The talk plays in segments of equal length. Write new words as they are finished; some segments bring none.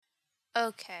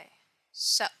Okay,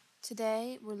 so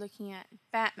today we're looking at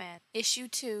Batman, issue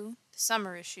 2, the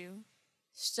summer issue,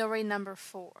 story number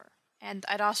 4. And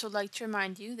I'd also like to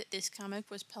remind you that this comic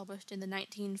was published in the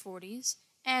 1940s,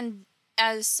 and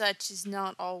as such is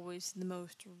not always the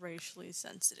most racially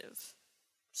sensitive.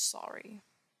 Sorry.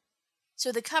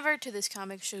 So the cover to this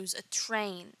comic shows a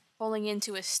train pulling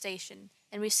into a station,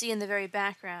 and we see in the very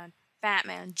background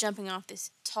Batman jumping off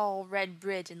this tall red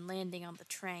bridge and landing on the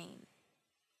train.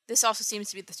 This also seems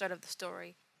to be the start of the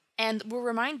story. And we're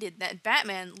reminded that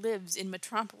Batman lives in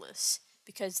Metropolis,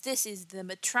 because this is the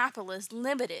Metropolis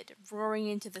Limited roaring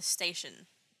into the station.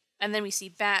 And then we see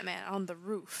Batman on the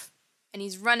roof, and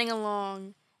he's running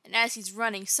along, and as he's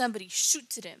running, somebody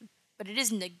shoots at him. But it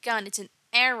isn't a gun, it's an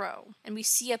arrow. And we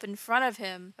see up in front of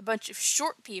him a bunch of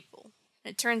short people.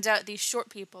 And it turns out these short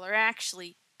people are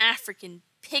actually African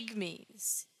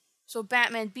pygmies. So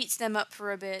Batman beats them up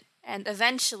for a bit, and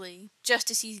eventually, just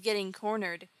as he's getting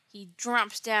cornered, he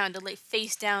drops down to lay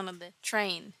face down on the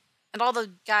train. And all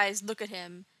the guys look at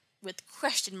him with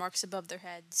question marks above their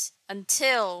heads,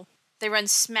 until they run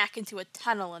smack into a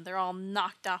tunnel and they're all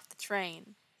knocked off the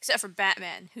train. Except for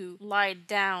Batman, who lied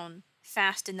down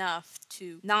fast enough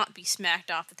to not be smacked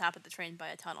off the top of the train by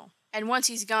a tunnel. And once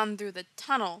he's gone through the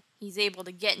tunnel, he's able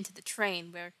to get into the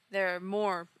train where there are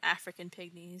more African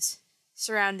pygmies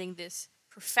surrounding this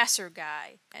professor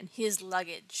guy and his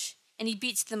luggage. And he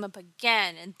beats them up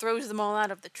again and throws them all out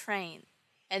of the train.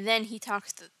 And then he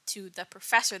talks to the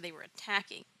professor they were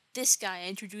attacking. This guy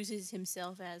introduces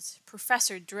himself as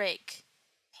Professor Drake.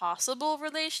 Possible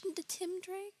relation to Tim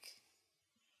Drake?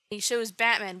 He shows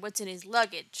Batman what's in his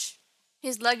luggage.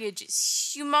 His luggage is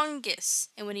humongous,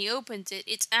 and when he opens it,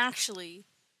 it's actually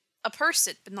a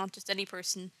person, but not just any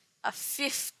person. A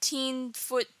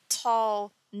 15-foot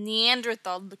tall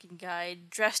Neanderthal-looking guy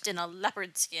dressed in a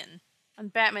leopard skin.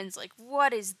 And Batman's like,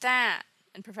 what is that?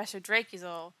 And Professor Drake is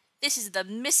all, this is the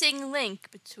missing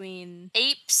link between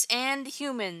apes and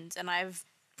humans, and I've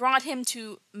brought him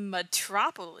to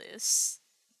Metropolis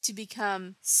to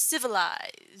become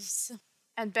civilized.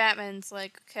 And Batman's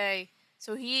like, okay,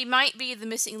 so he might be the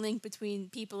missing link between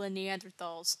people and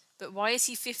Neanderthals, but why is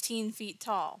he 15 feet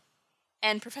tall?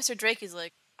 And Professor Drake is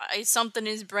like, something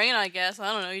in his brain, I guess.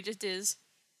 I don't know, he just is.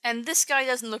 And this guy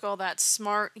doesn't look all that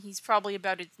smart. He's probably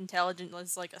about as intelligent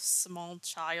as, like, a small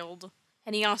child.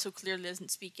 And he also clearly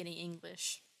doesn't speak any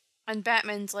English. And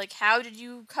Batman's like, how did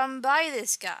you come by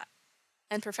this guy?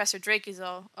 And Professor Drake is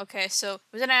all, okay, so I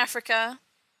was in Africa,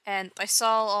 and I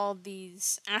saw all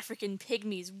these African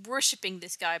pygmies worshipping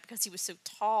this guy because he was so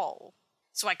tall.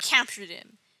 So I captured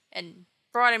him, and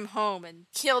brought him home and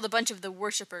killed a bunch of the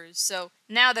worshippers, so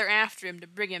now they're after him to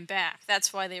bring him back.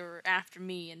 That's why they were after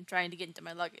me and trying to get into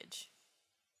my luggage.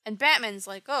 And Batman's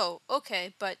like, oh,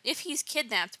 okay, but if he's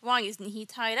kidnapped, why isn't he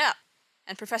tied up?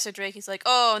 And Professor Drake is like,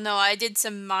 oh no, I did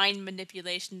some mind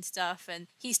manipulation stuff, and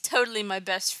he's totally my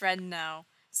best friend now.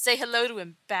 Say hello to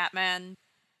him, Batman.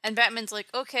 And Batman's like,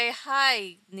 okay,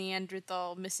 hi,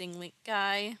 Neanderthal missing link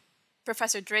guy.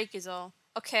 Professor Drake is all,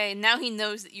 okay, now he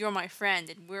knows that you're my friend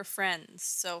and we're friends,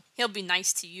 so he'll be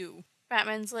nice to you.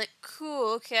 Batman's like,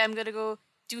 cool, okay, I'm gonna go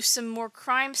do some more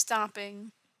crime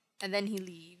stopping. And then he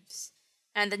leaves.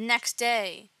 And the next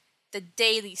day, the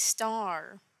Daily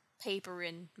Star, paper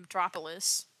in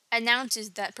Metropolis,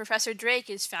 announces that Professor Drake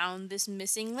has found this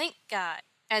missing link guy.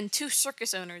 And 2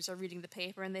 circus owners are reading the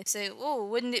paper, and they say, oh,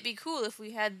 wouldn't it be cool if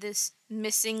we had this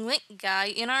missing link guy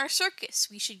in our circus?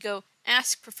 We should go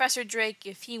ask Professor Drake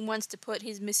if he wants to put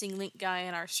his missing link guy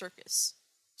in our circus.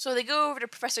 So they go over to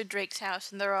Professor Drake's house,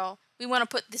 and they're all, we want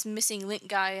to put this missing link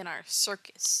guy in our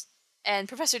circus. And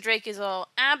Professor Drake is all,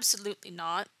 absolutely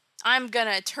not. I'm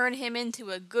gonna turn him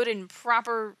into a good and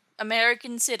proper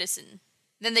American citizen.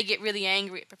 Then they get really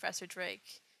angry at Professor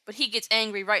Drake. But he gets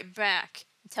angry right back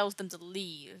and tells them to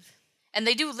leave. And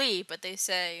they do leave, but they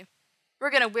say, we're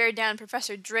gonna wear down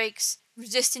Professor Drake's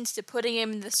resistance to putting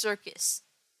him in the circus.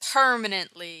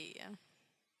 Permanently.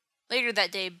 Later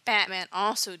that day, Batman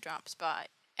also drops by.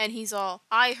 And he's all,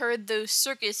 I heard those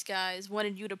circus guys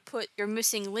wanted you to put your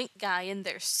missing link guy in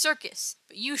their circus.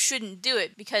 But you shouldn't do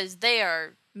it because they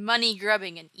are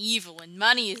money-grubbing and evil, and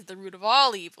money is the root of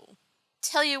all evil.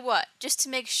 Tell you what, just to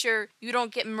make sure you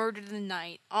don't get murdered in the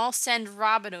night, I'll send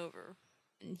Robin over,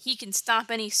 and he can stop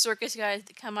any circus guys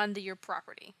that come onto your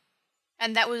property.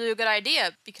 And that was a good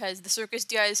idea, because the circus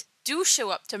guys do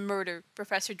show up to murder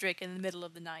Professor Drake in the middle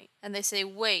of the night. And they say,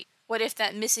 wait, what if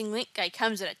that missing link guy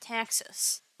comes and attacks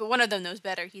us? But one of them knows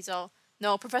better. He's all,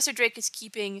 no, Professor Drake is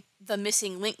keeping the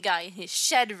missing link guy in his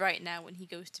shed right now when he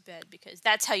goes to bed, because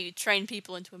that's how you train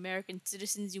people into American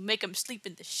citizens. You make them sleep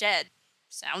in the shed.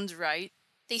 Sounds right.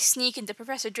 they sneak into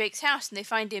Professor Drake's house and they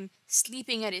find him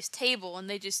sleeping at his table, and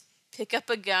they just pick up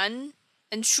a gun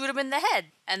and shoot him in the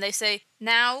head. And they say,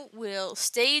 "Now we'll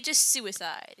stage a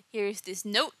suicide. Here's this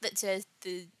note that says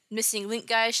the missing link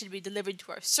guy should be delivered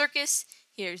to our circus.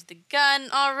 Here's the gun.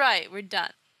 All right, we're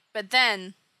done." But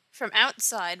then, from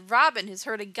outside, Robin has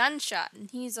heard a gunshot,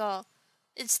 and he's all,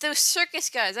 "It's those circus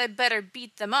guys. I better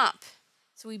beat them up."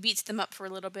 So he beats them up for a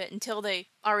little bit until they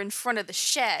are in front of the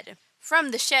shed.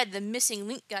 From the shed, the missing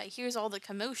link guy hears all the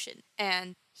commotion,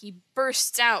 and he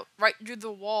bursts out right through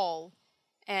the wall,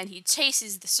 and he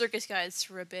chases the circus guys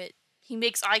for a bit. He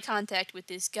makes eye contact with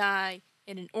this guy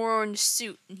in an orange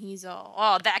suit, and he's all,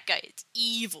 "Oh, that guy is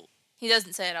evil." He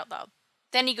doesn't say it out loud.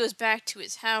 Then he goes back to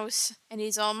his house, and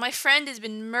he's all, "My friend has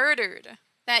been murdered.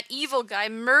 That evil guy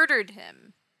murdered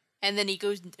him." And then he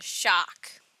goes into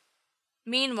shock.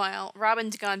 Meanwhile,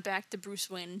 Robin's gone back to Bruce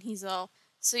Wayne, and he's all,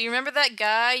 "So you remember that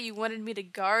guy you wanted me to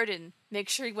guard and make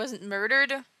sure he wasn't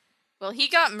murdered? Well, he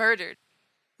got murdered."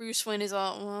 Bruce Wayne is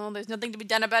all, "Well, there's nothing to be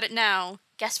done about it now.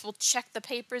 Guess we'll check the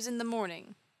papers in the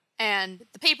morning." And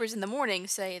the papers in the morning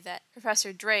say that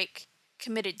Professor Drake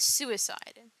committed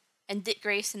suicide. And Dick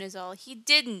Grayson is all, "He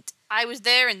didn't. I was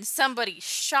there and somebody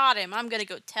shot him. I'm gonna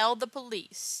go tell the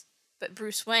police." But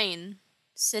Bruce Wayne,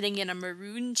 sitting in a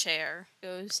maroon chair,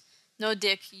 goes, "No,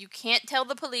 Dick, you can't tell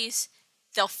the police.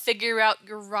 They'll figure out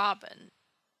you're Robin."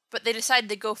 But they decide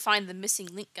to go find the missing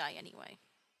link guy anyway.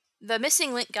 The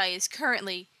missing link guy is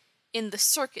currently in the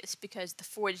circus because the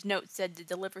forged note said to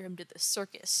deliver him to the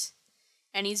circus.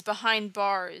 And he's behind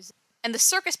bars. And the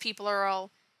circus people are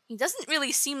all, "He doesn't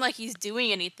really seem like he's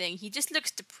doing anything. He just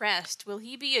looks depressed. Will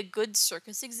he be a good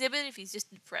circus exhibit if he's just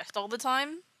depressed all the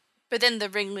time?" But then the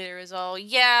ringleader is all,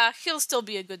 "Yeah, he'll still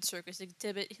be a good circus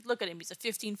exhibit. Look at him, he's a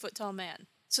 15-foot tall man."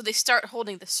 So they start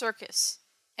holding the circus,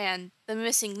 and the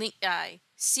missing link guy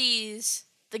sees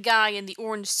the guy in the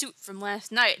orange suit from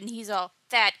last night, and he's all,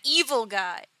 "That evil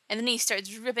guy!" And then he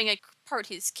starts ripping apart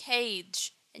his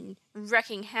cage and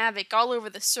wreaking havoc all over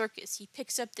the circus. He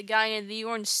picks up the guy in the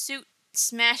orange suit,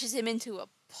 smashes him into a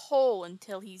pole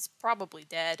until he's probably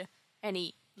dead, and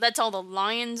he lets all the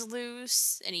lions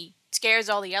loose, and he scares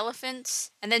all the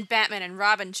elephants, and then Batman and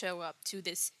Robin show up to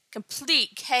this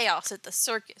complete chaos at the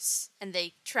circus, and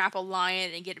they trap a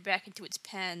lion and get it back into its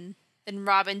pen. Then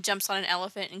Robin jumps on an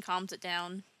elephant and calms it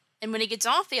down. And when he gets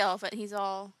off the elephant, he's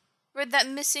all, "Where'd that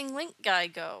missing link guy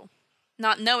go?"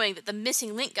 Not knowing that the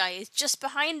missing link guy is just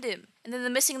behind him. And then the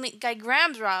missing link guy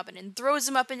grabs Robin and throws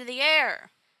him up into the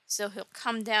air. So he'll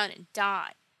come down and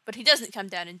die. But he doesn't come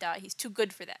down and die. He's too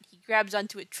good for that. He grabs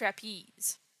onto a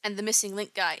trapeze. And the missing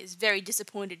link guy is very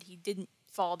disappointed he didn't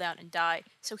fall down and die.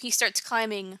 So he starts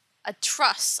climbing a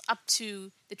truss up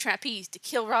to the trapeze to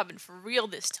kill Robin for real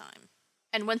this time.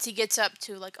 And once he gets up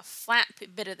to like a flat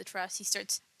bit of the truss, he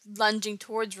starts lunging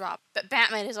towards Robin. But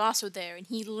Batman is also there, and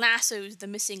he lassos the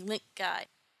missing link guy.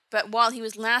 But while he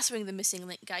was lassoing the missing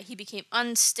link guy, he became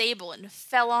unstable and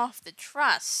fell off the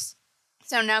truss.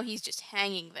 So now he's just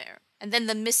hanging there. And then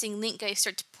the missing link guy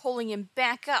starts pulling him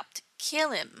back up to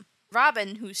kill him.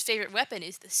 Robin, whose favorite weapon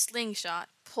is the slingshot,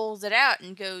 pulls it out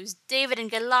and goes, "David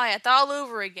and Goliath all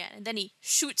over again." And then he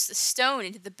shoots the stone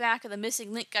into the back of the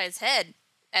missing link guy's head.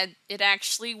 And it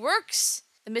actually works.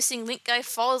 The missing link guy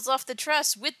falls off the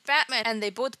truss with Batman, and they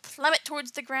both plummet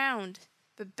towards the ground.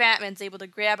 But Batman's able to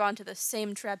grab onto the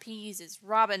same trapeze as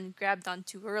Robin grabbed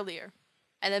onto earlier.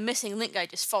 And the missing link guy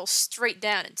just falls straight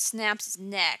down and snaps his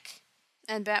neck.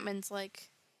 And Batman's like,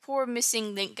 "Poor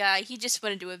missing link guy, he just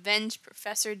wanted to avenge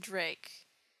Professor Drake."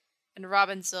 And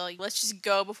Robin's like, "Let's just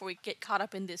go before we get caught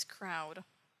up in this crowd."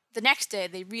 The next day,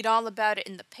 they read all about it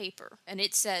in the paper, and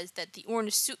it says that the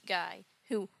orange suit guy,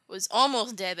 who was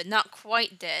almost dead but not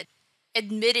quite dead,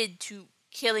 admitted to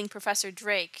killing Professor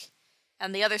Drake,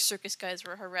 and the other circus guys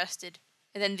were arrested,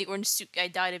 and then the orange suit guy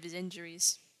died of his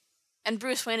injuries. And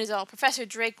Bruce Wayne is all, "Professor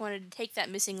Drake wanted to take that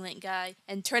missing link guy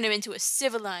and turn him into a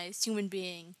civilized human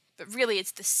being, but really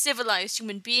it's the civilized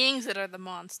human beings that are the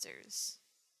monsters."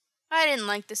 I didn't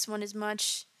like this one as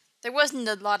much. There wasn't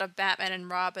a lot of Batman and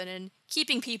Robin, and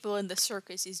keeping people in the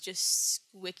circus is just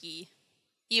squicky,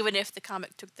 even if the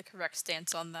comic took the correct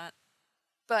stance on that.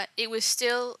 But it was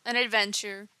still an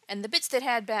adventure, and the bits that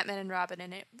had Batman and Robin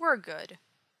in it were good.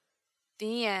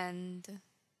 The end.